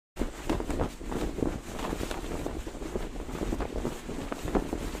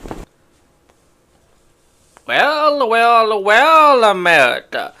Well, well, well,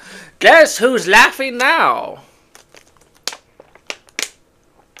 America. Guess who's laughing now?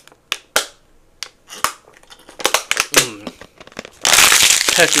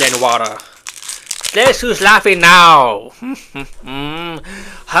 Percolating water. Guess who's laughing now?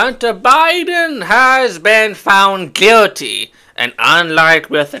 Hunter Biden has been found guilty. And unlike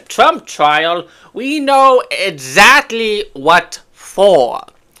with the Trump trial, we know exactly what for.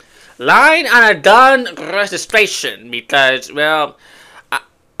 Lying on a gun registration because, well,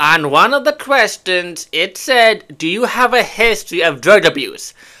 on one of the questions, it said, do you have a history of drug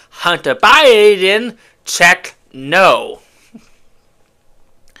abuse? Hunter Biden checked no.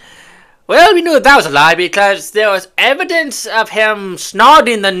 Well, we knew that was a lie because there was evidence of him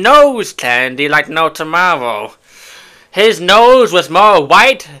snorting the nose candy like no tomorrow. His nose was more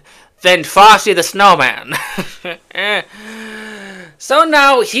white than Frosty the Snowman. So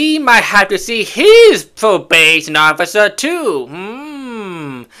now he might have to see his probation officer too.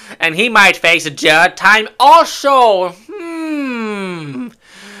 And he might face jail time also.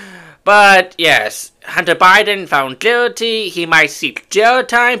 But yes, Hunter Biden found guilty. He might seek jail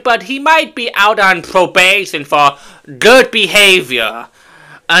time, but he might be out on probation for good behavior.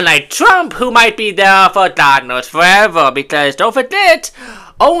 Unlike Trump, who might be there for God knows forever, because don't forget,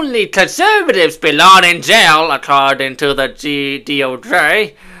 only conservatives belong in jail, according to the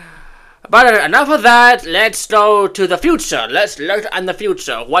DOJ. But enough of that, let's go to the future. Let's look at the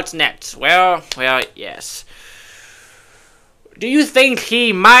future. What's next? Well, yes. Do you think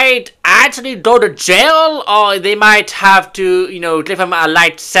he might actually go to jail, or they might have to, give him a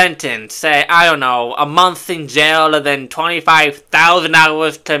light sentence? Say, I don't know, a month in jail and then 25,000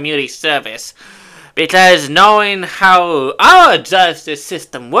 hours community service. Because knowing how our justice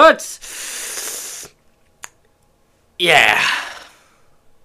system works, yeah.